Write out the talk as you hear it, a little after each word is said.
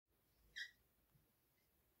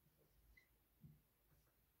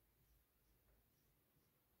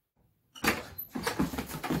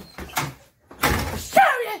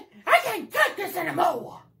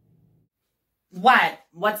anymore. What?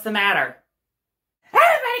 What's the matter?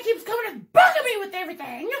 Everybody keeps coming and bugging me with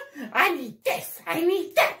everything. I need this. I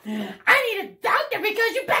need that. I need a doctor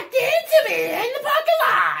because you backed into me in the parking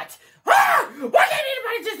lot. Why can't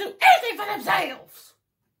anybody just do anything for themselves?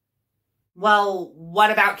 Well,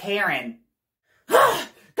 what about Karen? Don't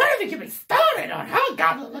even get me started on her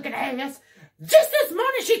goblin-looking ass. Just this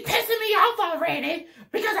morning she pissing me off already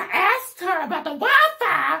because I asked her about the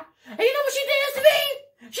Wi-Fi. And you know what she does to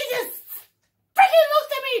me? She just freaking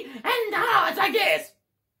looks at me and nods like this.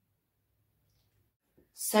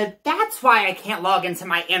 So that's why I can't log into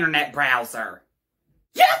my internet browser.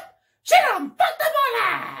 Yep, she done fucked up our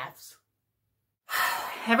lives.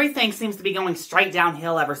 Everything seems to be going straight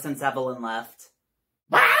downhill ever since Evelyn left.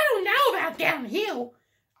 Well, I don't know about downhill.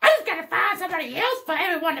 I just gotta find somebody else for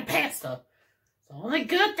everyone to pester. It's the only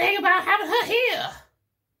good thing about having her here.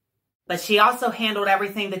 But she also handled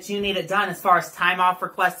everything that you needed done as far as time off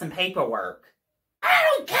requests and paperwork. I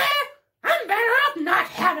don't care. I'm better off not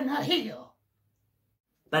having her here.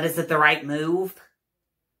 But is it the right move?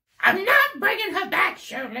 I'm not bringing her back,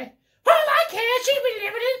 Shirley. For all I care, she'd be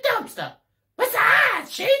living in a dumpster.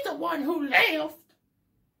 Besides, she's the one who left.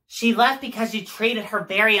 She left because you treated her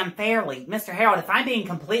very unfairly. Mr. Harold, if I'm being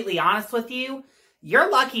completely honest with you,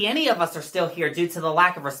 you're lucky any of us are still here due to the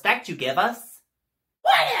lack of respect you give us.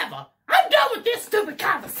 Whatever. I'm done with this stupid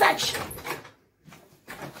conversation.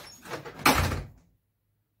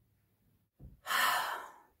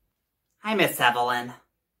 I miss Evelyn.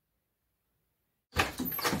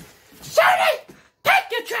 Shirley,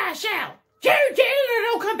 take your trash out. Jerry Janitor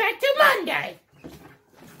don't come back till Monday.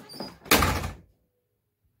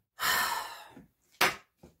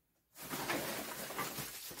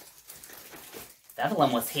 If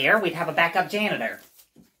Evelyn was here, we'd have a backup janitor.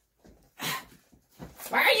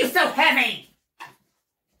 Why are you so heavy?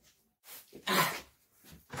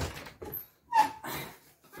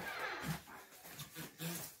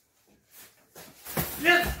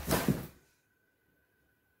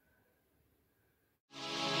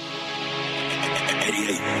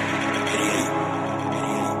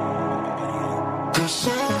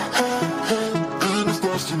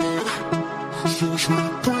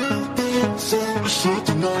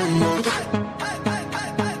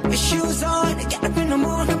 Shoes on, get up in the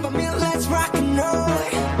morning, but me, let's rock and roll.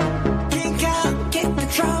 Kick out, get the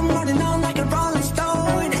drum running on like a rolling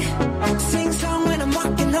stone. Sing song when I'm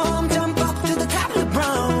walking home, jump up to the top of the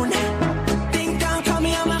brown. Ding dong, call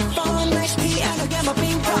me on my phone, next piano, get my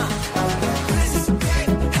ping pong. This is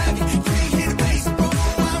getting heavy, you hear the bass, boom,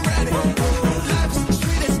 I'm ready. Life's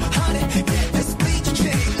sweet as honey, get this beat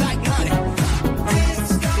shake like honey.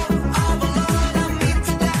 This go all alone, I'm me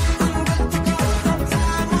today, I'm good to go.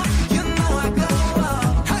 You know I go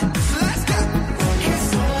up. Hey, let's go.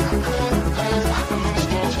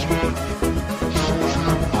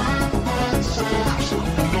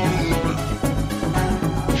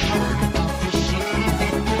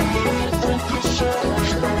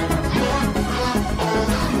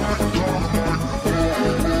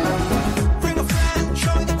 Bring a friend,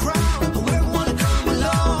 join the crowd. We wanna come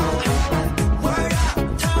along. Word up,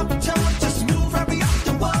 top, just move right off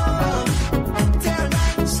the wall. Tear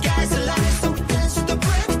night, sky's the limit, so dance to the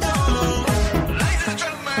break of dawn. Ladies and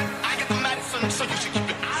gentlemen, I got the medicine, so you should keep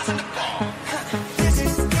your eyes on the ball. This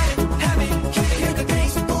is getting heavy, hear the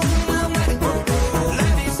bass, boom, I'm ready.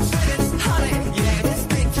 Life is sweet as honey, yeah, this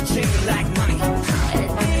beat can shake you like money.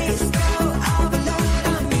 This go all alone,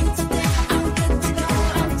 I'm me today, I'm good to go,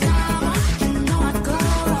 I'm down, you know I go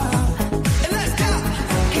up. And let's go.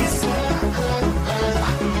 Kiss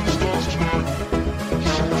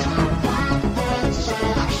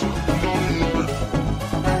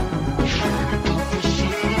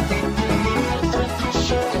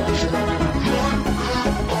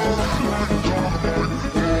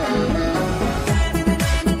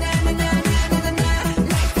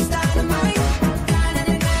Life is dynamite.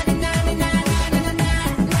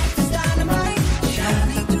 Life is dynamite.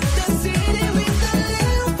 Shining through the city with a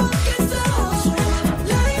little funky soul.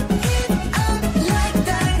 Light it up like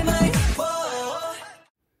dynamite. Whoa.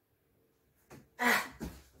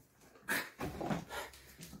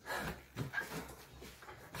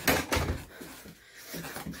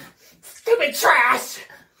 Stupid trash.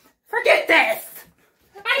 Forget this.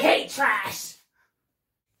 I hate trash.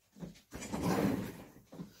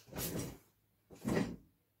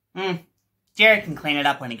 Jared can clean it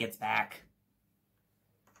up when he gets back.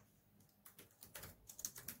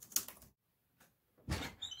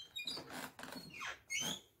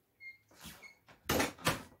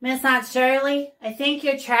 Miss Aunt Shirley, I think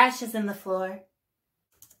your trash is in the floor.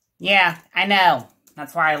 Yeah, I know.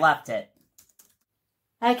 That's where I left it.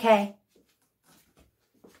 Okay.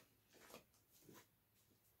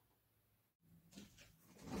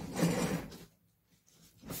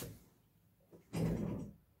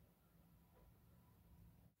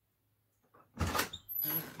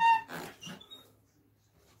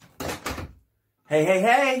 Hey, hey,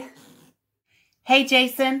 hey! Hey,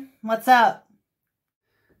 Jason. What's up?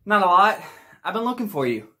 Not a lot. I've been looking for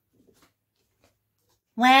you.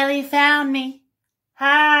 Well, he found me.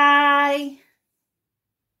 Hi.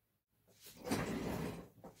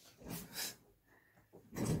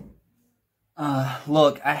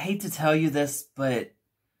 Look, I hate to tell you this, but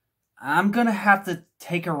I'm gonna have to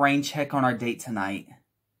take a rain check on our date tonight.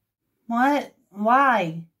 What?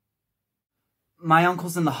 Why? My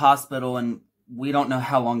uncle's in the hospital and we don't know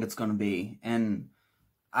how long it's gonna be, and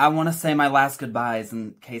I want to say my last goodbyes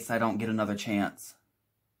in case I don't get another chance.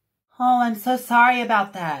 Oh, I'm so sorry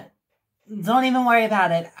about that. Don't even worry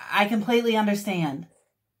about it. I completely understand.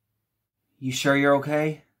 You sure you're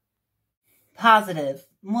okay? Positive.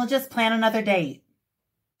 We'll just plan another date.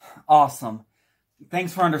 Awesome.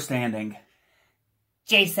 Thanks for understanding.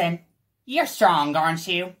 Jason, you're strong, aren't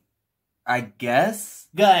you? I guess?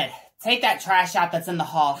 Good. Take that trash out that's in the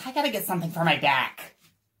hall. I gotta get something for my back.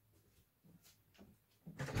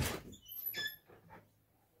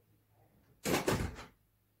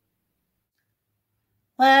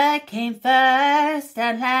 What came first?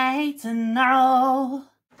 I'd like to know.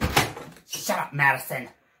 Shut up, Madison.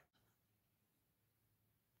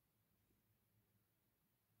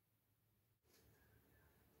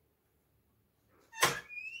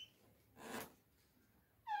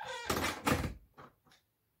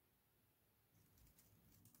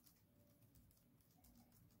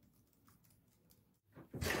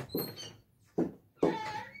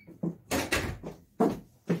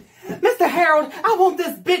 Mr. Harold, I want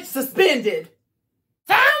this bitch suspended!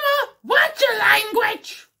 Thelma, what's your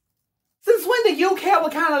language? Since when do you care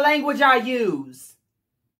what kind of language I use?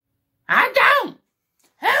 I don't.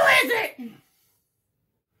 Who is it?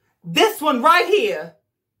 This one right here.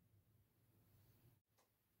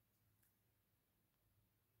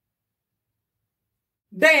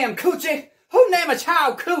 Damn, Coochie! Who named a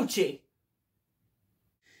child Coochie?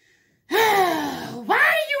 Why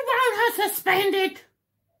do you want her suspended?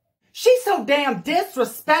 She's so damn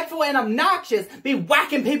disrespectful and obnoxious. Be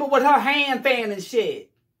whacking people with her hand fan and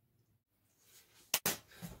shit.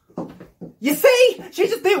 You see? She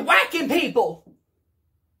just be whacking people.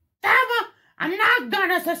 Thelma, I'm not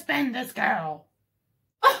gonna suspend this girl.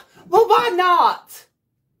 Well, why not?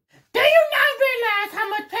 Do you not realize how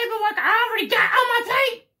much paperwork I already got on my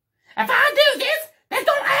plate? If I do this, that's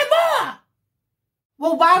gonna add more.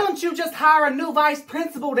 Well, why don't you just hire a new vice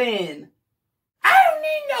principal then? I don't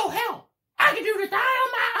need no help. I can do this all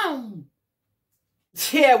on my own.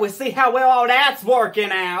 Yeah, we see how well all that's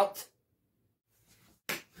working out.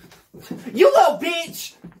 You little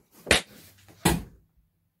bitch!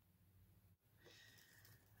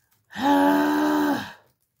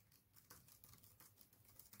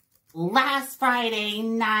 Last Friday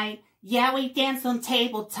night, yeah, we danced on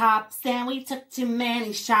tabletops, and we took too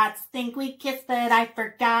many shots. Think we kissed, but I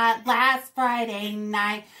forgot. Last Friday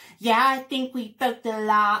night, yeah, I think we broke the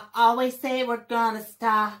law. Always say we're gonna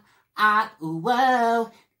stop. Whoa,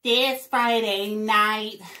 this Friday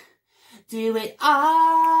night, do it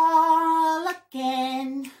all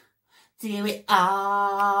again. Do it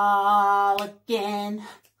all again.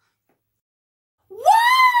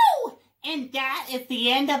 Woo! And that is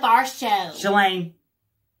the end of our show. Shalane,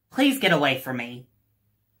 please get away from me.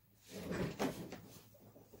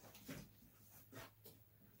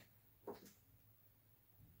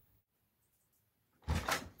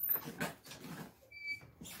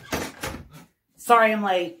 Sorry I'm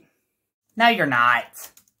late. No, you're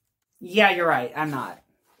not. Yeah, you're right. I'm not.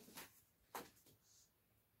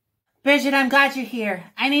 Bridget, I'm glad you're here.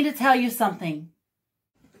 I need to tell you something.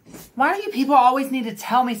 Why do you people always need to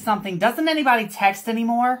tell me something? Doesn't anybody text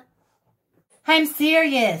anymore? I'm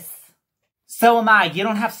serious. So am I. You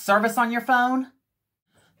don't have service on your phone?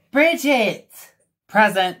 Bridget.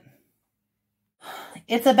 Present.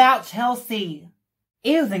 It's about Chelsea.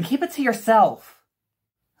 Ew, then keep it to yourself.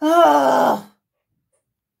 Ugh.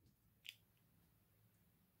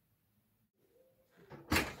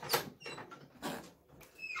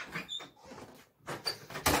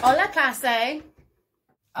 Hola, clase.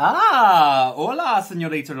 Ah, hola,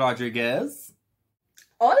 señorita Rodriguez.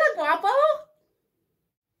 Hola, guapo.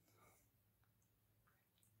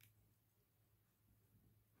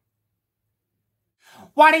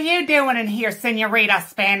 What are you doing in here, señorita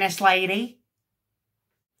Spanish lady?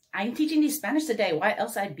 I'm teaching you Spanish today. Why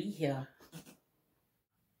else I'd be here?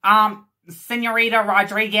 Senorita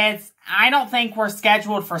Rodriguez, I don't think we're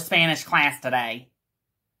scheduled for Spanish class today.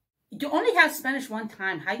 You only have Spanish one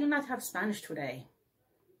time. How you not have Spanish today?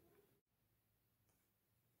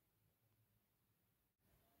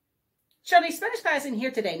 Shirley, Spanish class in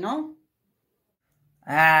here today, no?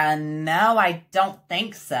 No, I don't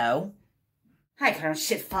think so. Hi, Karen.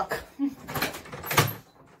 Shit, fuck.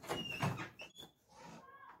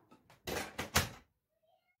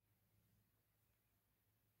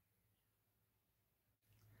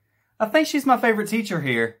 I think she's my favorite teacher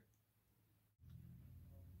here.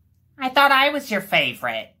 I thought I was your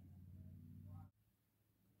favorite.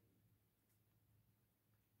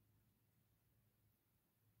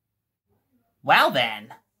 Well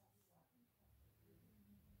then.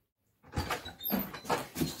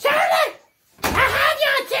 Shirley! I have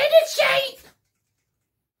your attendance sheet!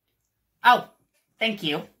 Oh, thank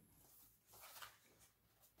you.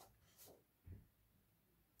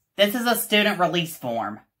 This is a student release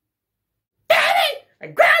form. Damn it! I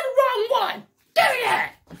grabbed the wrong one! Give me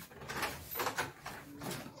that!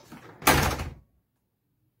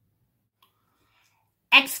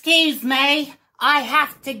 Excuse me, I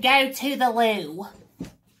have to go to the loo.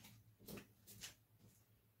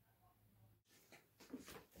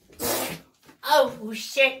 Oh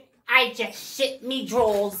shit, I just shit me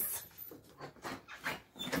drawers.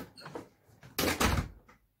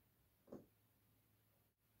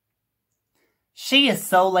 She is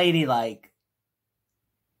so ladylike.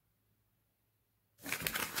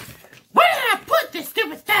 Where did I put this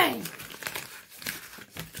stupid thing?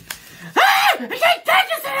 Ah! I can't take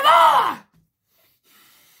this anymore!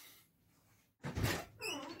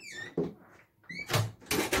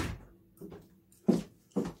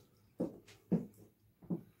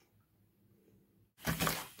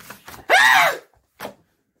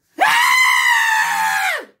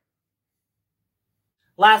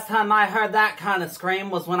 Last time I heard that kind of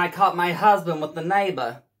scream was when I caught my husband with the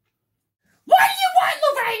neighbor. What do you want,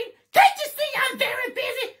 Lorraine? Can't you see I'm very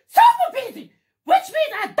busy? Super busy! Which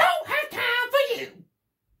means I don't have time for you!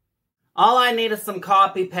 All I need is some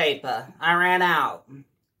copy paper. I ran out.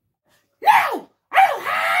 No! I don't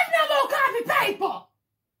have no more copy paper!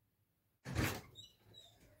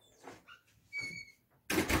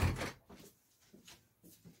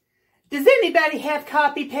 Does anybody have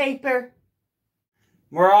copy paper?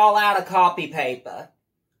 We're all out of copy paper.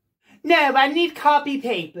 No, I need copy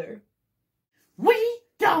paper. We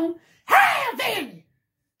don't have any!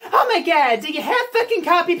 Oh my god, do you have fucking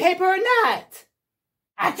copy paper or not?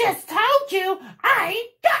 I just told you I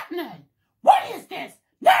ain't got none! What is this?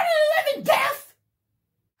 Not a living death?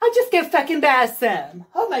 I'll just go fucking buy some.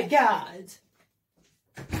 Oh my god.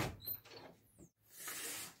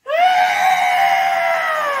 Ah!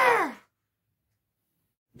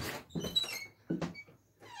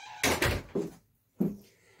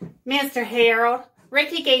 Mr. Harold,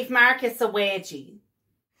 Ricky gave Marcus a wedgie.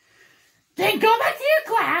 Then go back to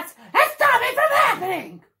your class and stop it from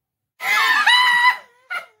happening!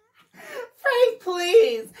 Frank,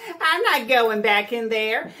 please. I'm not going back in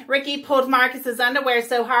there. Ricky pulled Marcus's underwear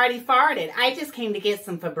so hard he farted. I just came to get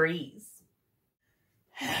some Febreze.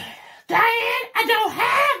 Diane, I don't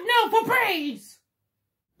have no Febreze!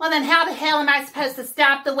 Well, then how the hell am I supposed to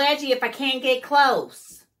stop the wedgie if I can't get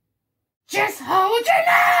close? Just hold your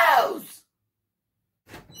nose!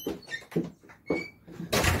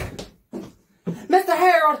 Mr.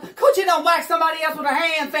 Harold, could you don't whack somebody else with a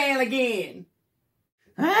hand fan again?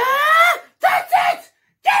 Ah! That's it!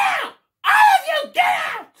 Get out! All of you, get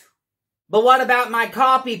out! But what about my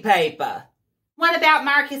copy paper? What about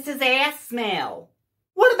Marcus's ass smell?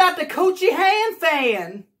 What about the coochie hand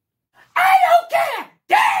fan? I don't care!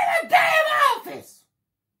 Get in the damn office!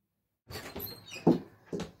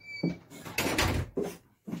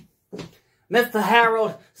 Mr.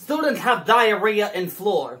 Harold, students have diarrhea in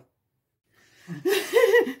floor.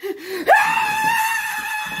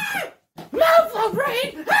 Ah! Move,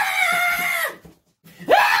 Lorraine! Ah!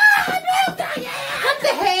 Ah! Move, Diane! What the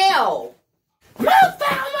hell? Move,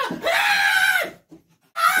 Thelma! Ah!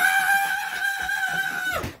 Ah!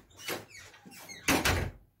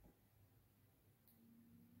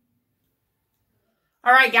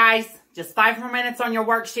 All right, guys, just 5 more minutes on your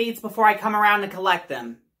worksheets before I come around to collect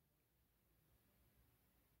them.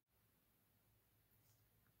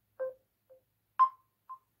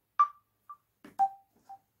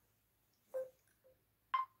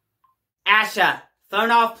 Asha, phone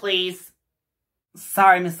off, please.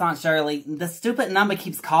 Sorry, Miss Aunt Shirley. The stupid number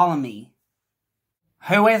keeps calling me.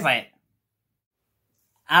 Who is it?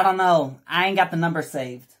 I don't know. I ain't got the number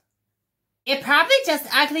saved. It probably just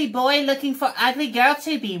ugly boy looking for ugly girl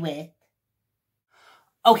to be with.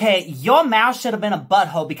 Okay, your mouth should have been a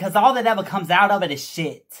butthole because all that ever comes out of it is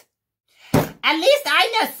shit. At least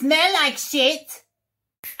I don't smell like shit.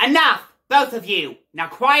 Enough, both of you. Now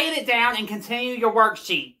quiet it down and continue your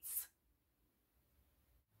worksheets.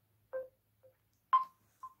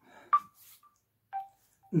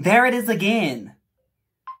 There it is again.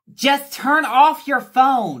 Just turn off your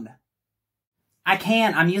phone. I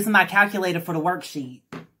can't. I'm using my calculator for the worksheet.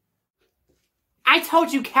 I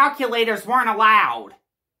told you calculators weren't allowed.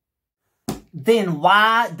 Then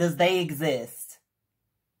why does they exist?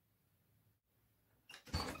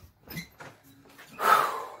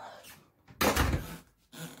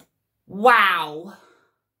 Wow.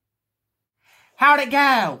 How'd it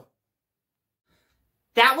go?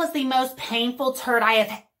 That was the most painful turd I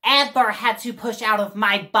have ever had to push out of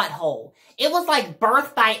my butthole. It was like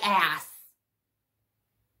birth by ass.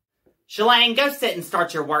 Shalane, go sit and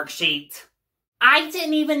start your worksheet. I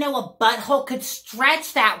didn't even know a butthole could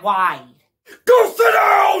stretch that wide. Go sit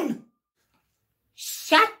down!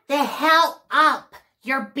 Shut the hell up.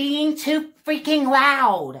 You're being too freaking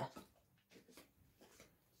loud.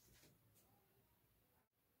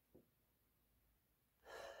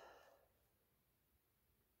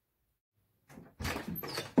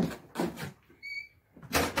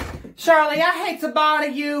 Charlie, I hate to bother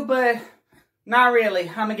you, but not really.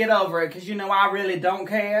 I'm gonna get over it because you know I really don't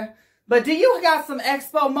care. But do you got some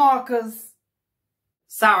expo markers?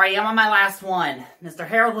 Sorry, I'm on my last one. Mr.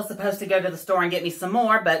 Harold was supposed to go to the store and get me some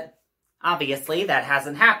more, but obviously that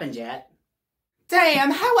hasn't happened yet.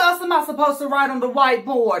 Damn, how else am I supposed to write on the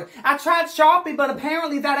whiteboard? I tried Sharpie, but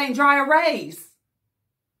apparently that ain't dry erase.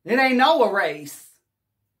 It ain't no erase.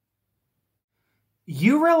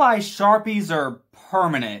 You realize Sharpies are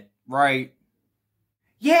permanent, right?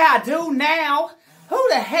 Yeah, I do now. Who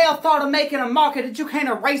the hell thought of making a marker that you can't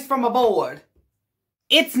erase from a board?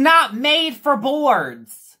 It's not made for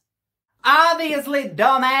boards. Obviously,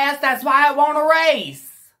 dumbass, that's why it won't erase.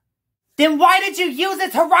 Then why did you use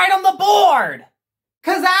it to write on the board?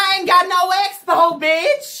 'Cause I ain't got no expo,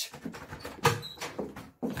 bitch.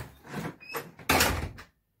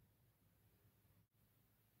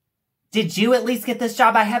 Did you at least get this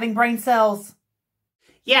job by having brain cells?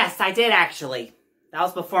 Yes, I did actually. That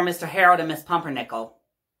was before Mr. Harold and Miss Pumpernickel.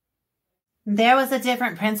 There was a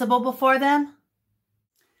different principal before them?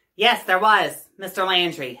 Yes, there was. Mr.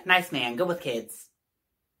 Landry. Nice man. Good with kids.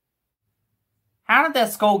 How did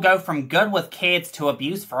this school go from good with kids to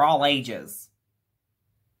abuse for all ages?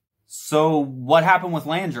 So, what happened with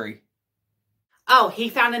Landry? Oh, he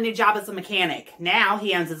found a new job as a mechanic. Now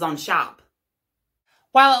he owns his own shop.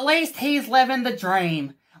 Well, at least he's living the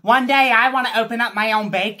dream. One day I want to open up my own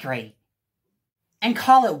bakery. And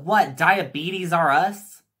call it what? Diabetes R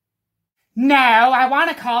Us? No, I want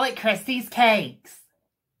to call it Christie's Cakes.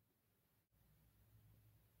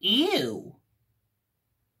 Ew.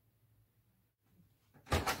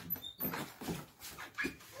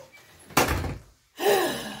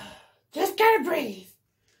 Just gotta breathe.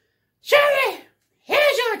 Shirley,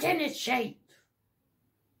 here's your attendance sheet.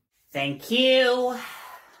 Thank you.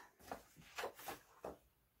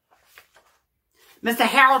 Mr.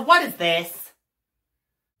 Harold, what is this?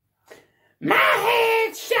 My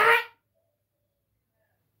head's shot.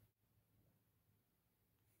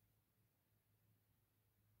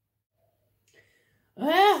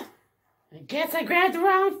 Well, I guess I grabbed the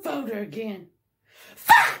wrong folder again.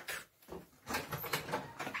 Fuck!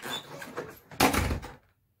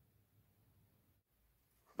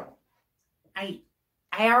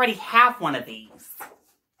 I already have one of these.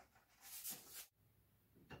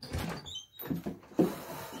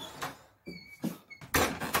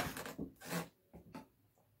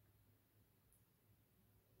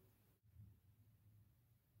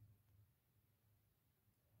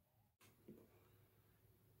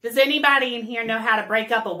 Does anybody in here know how to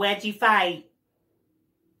break up a wedgie fight?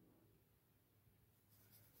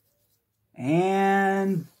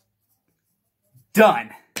 And done.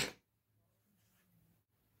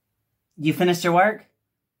 You finished your work?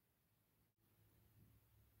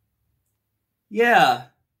 Yeah.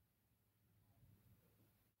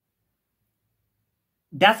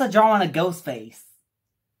 That's a drawing of a ghost face.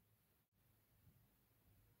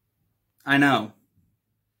 I know.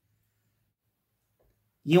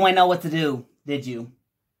 You ain't know what to do, did you?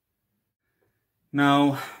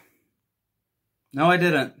 No. No, I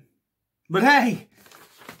didn't. But hey,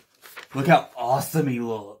 look how awesome he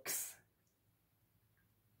looks.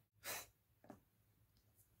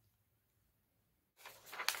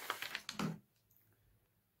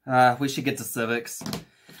 We should get to civics.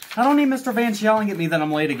 I don't need Mr. Vance yelling at me that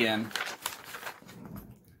I'm late again.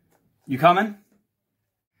 You coming?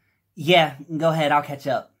 Yeah, go ahead. I'll catch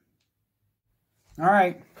up. All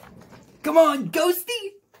right. Come on, Ghosty!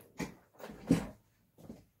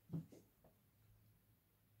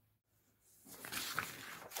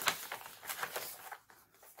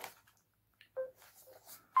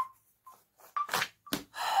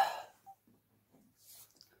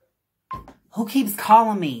 Who keeps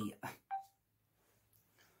calling me?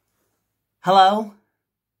 Hello?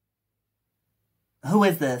 Who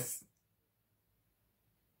is this?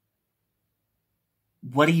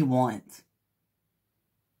 What do you want?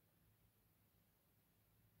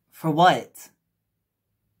 For what?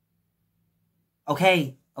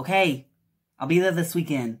 Okay. I'll be there this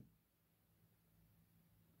weekend.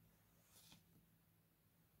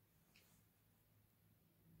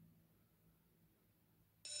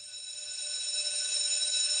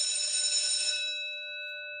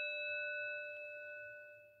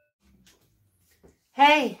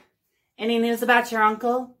 Hey, any news about your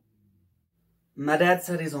uncle? My dad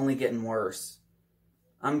said he's only getting worse.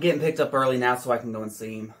 I'm getting picked up early now so I can go and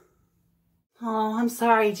see him. Oh, I'm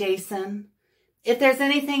sorry, Jason. If there's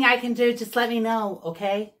anything I can do, just let me know,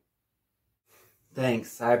 okay?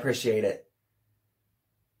 Thanks, I appreciate it.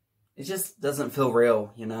 It just doesn't feel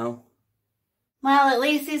real, you know? Well, at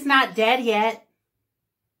least he's not dead yet.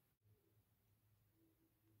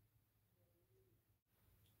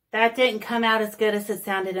 That didn't come out as good as it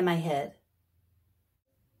sounded in my head.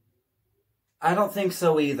 I don't think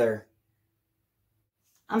so either.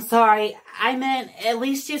 I'm sorry. I meant at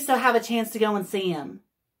least you still have a chance to go and see him.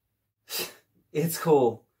 It's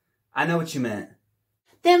cool. I know what you meant.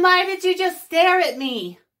 Then why did you just stare at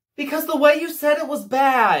me? Because the way you said it was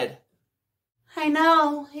bad. I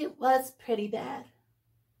know. It was pretty bad.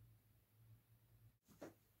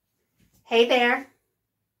 Hey there.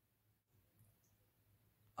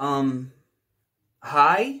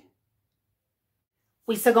 Hi?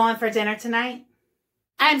 We still going for dinner tonight?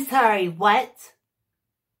 I'm sorry, what?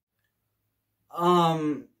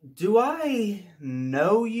 Do I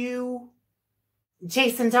know you?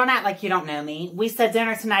 Jason, don't act like you don't know me. We said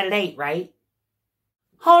dinner tonight at 8, right?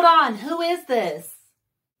 Hold on, who is this?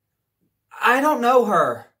 I don't know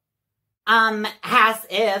her. As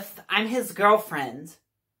if I'm his girlfriend.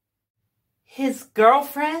 His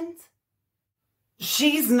girlfriend?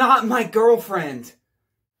 She's not my girlfriend.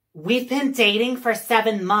 We've been dating for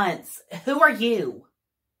 7 months. Who are you?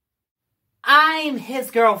 I'm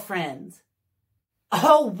his girlfriend.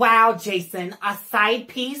 Oh, wow, Jason. A side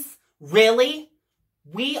piece? Really?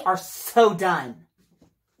 We are so done.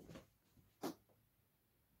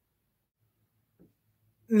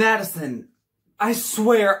 Madison, I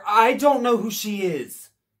swear, I don't know who she is.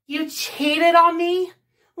 You cheated on me?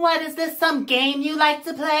 What, is this some game you like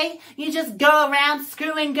to play? You just go around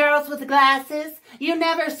screwing girls with glasses? You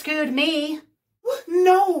never screwed me.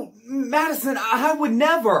 No, Madison, I would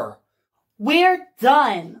never. We're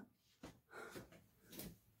done.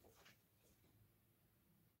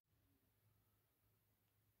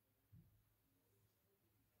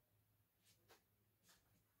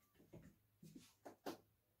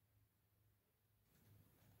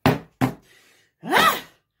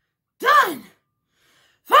 Done!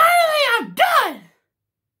 Finally, I'm done!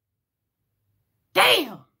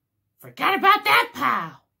 Damn! Forgot about that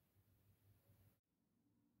pile.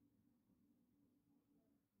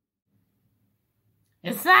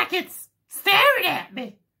 It's like it's staring at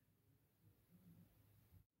me.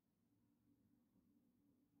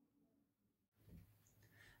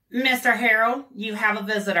 Mr. Harold, you have a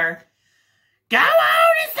visitor. Go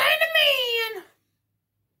on and send him in.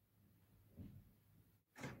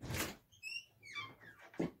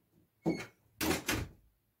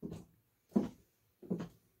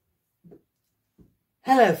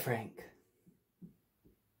 Hello, Frank.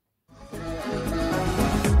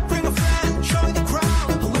 Bring a friend, join the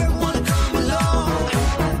crowd. We wanna come along.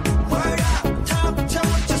 Word up, top to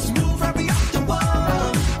toe, just move right beyond the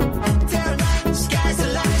wall. Day or night, sky's the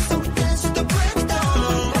limit, so we dance to the break of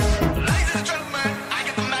dawn. Ladies and gentlemen, I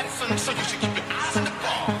get the medicine, so you should keep your eyes on the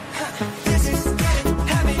ball. This is getting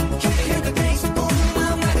heavy, can you hear the bass boom?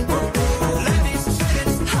 I'm ready, boom, boom. Life is sweet,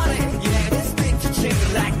 it's honey, yeah, this beat to treat you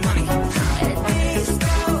like money. Disco,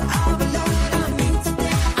 I'll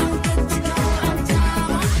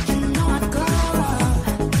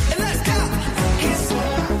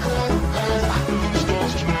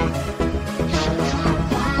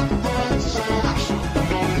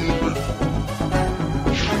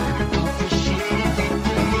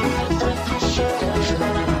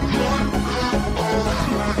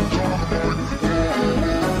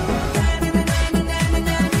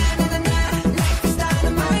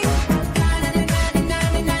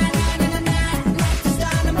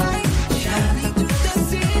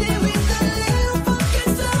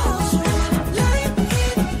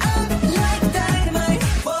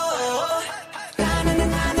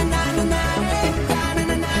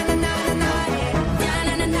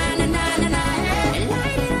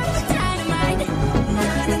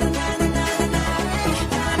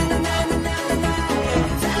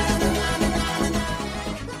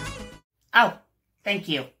Thank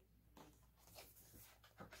you.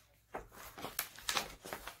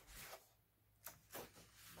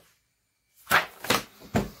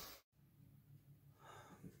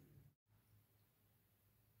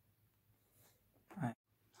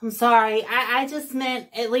 I'm sorry. I just meant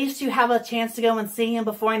at least you have a chance to go and see him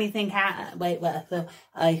before anything happens. Wait, what?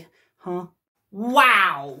 Huh?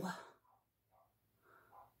 Wow.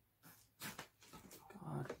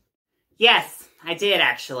 God. Yes, I did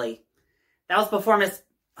actually. That was before Miss.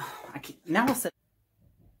 Oh, now I said.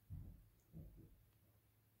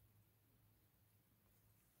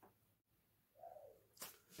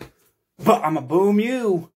 But I'ma boom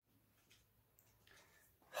you.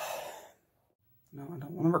 No, I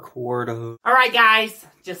don't want to record. All right, guys.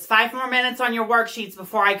 Just 5 more minutes on your worksheets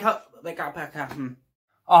before I go back up.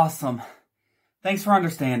 Awesome. Thanks for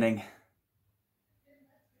understanding.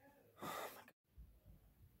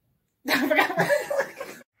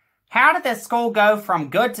 How did this school go from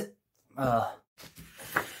good to...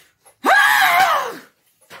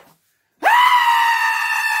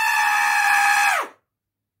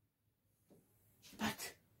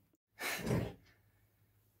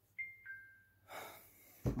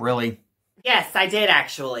 Really? Yes, I did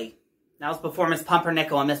actually. That was before Miss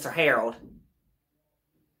Pumpernickel and Mr. Harold.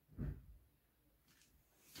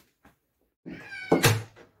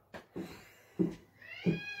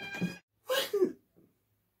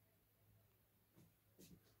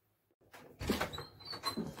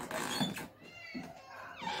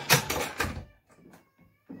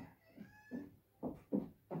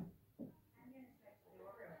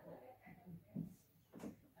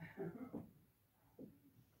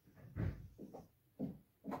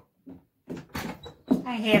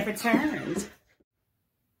 I have returned.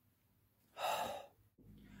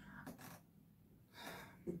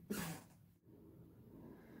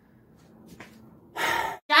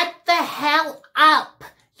 Shut the hell up!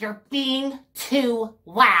 You're being too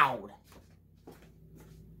loud.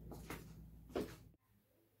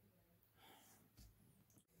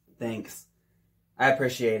 Thanks. I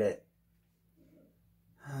appreciate it.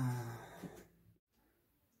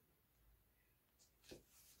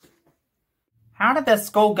 How did this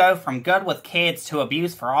school go from good with kids to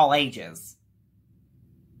abuse for all ages?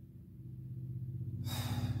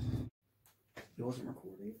 It wasn't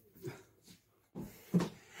recording.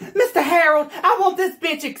 Mr. Harold, I want this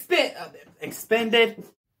bitch expended.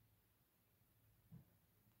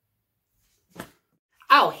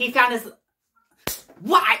 Oh, he found his...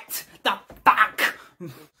 What the fuck?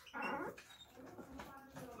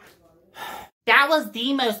 That was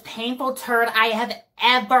the most painful turd I have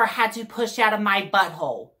ever had to push out of my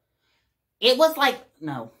butthole. It was like...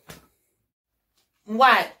 No.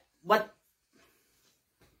 What? What?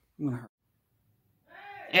 I'm gonna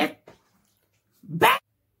hurt. Back.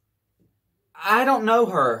 I don't know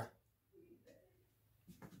her.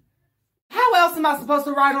 How else am I supposed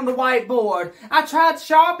to write on the whiteboard? I tried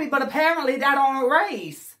Sharpie, but apparently that don't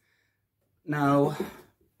erase. No.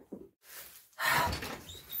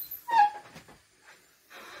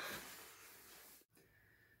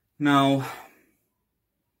 No.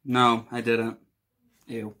 No, I didn't.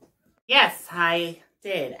 Ew. Yes, I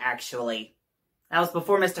did, actually. That was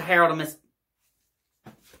before Mr. Harold and Miss...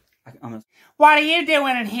 What are you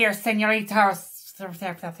doing in here, senorita?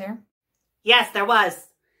 Yes, there was.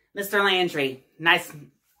 Mr. Landry. Nice...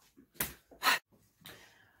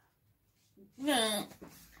 No.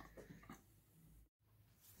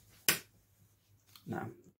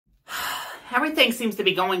 Everything seems to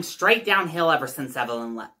be going straight downhill ever since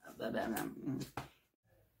Evelyn left. I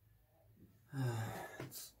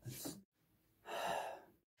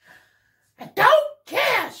don't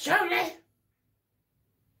care, Shirley.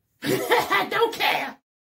 I don't care.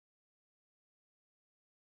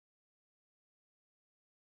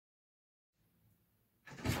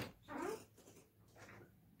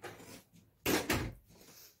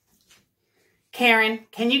 Karen,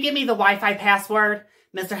 can you give me the Wi-Fi password?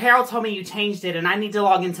 Mr. Harold told me you changed it and I need to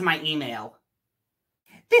log into my email.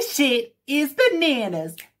 This shit is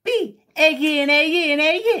bananas.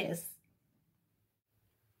 B-A-N-A-N-A-S.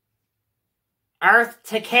 Earth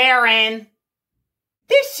to Karen.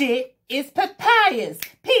 This shit is papayas.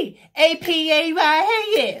 P-A-P-A-Y-A-S.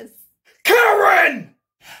 Karen!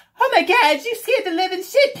 Oh my god, you scared the living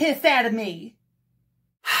shit piss out of me.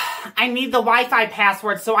 I need the Wi-Fi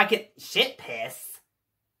password so I can... Shit piss?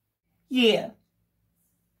 Yeah.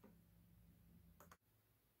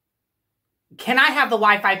 Can I have the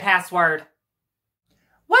Wi-Fi password?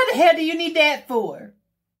 What the hell do you need that for?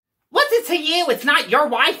 What's it to you? It's not your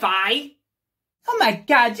Wi-Fi. Oh my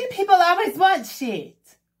god, you people always want shit.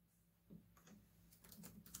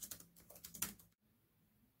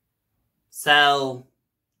 So,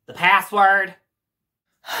 the password?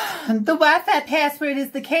 The Wi-Fi password is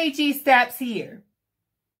the KG stops here.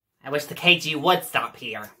 I wish the KG would stop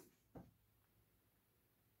here.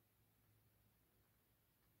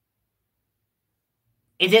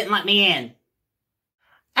 It didn't let me in.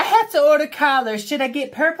 I have to order collars. Should I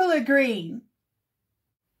get purple or green?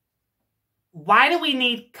 Why do we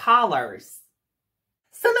need collars?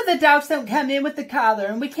 Some of the dogs don't come in with the collar,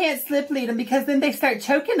 and we can't slip lead them because then they start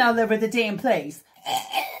choking all over the damn place.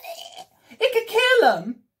 It could kill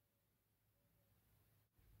them.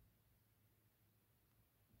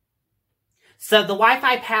 So the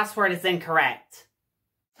Wi-Fi password is incorrect.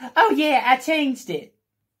 Oh yeah, I changed it.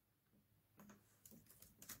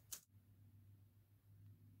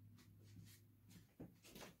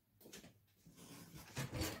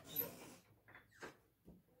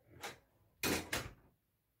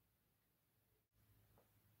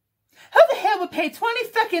 Who the hell would pay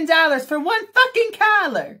 $20 fucking for one fucking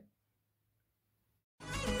collar?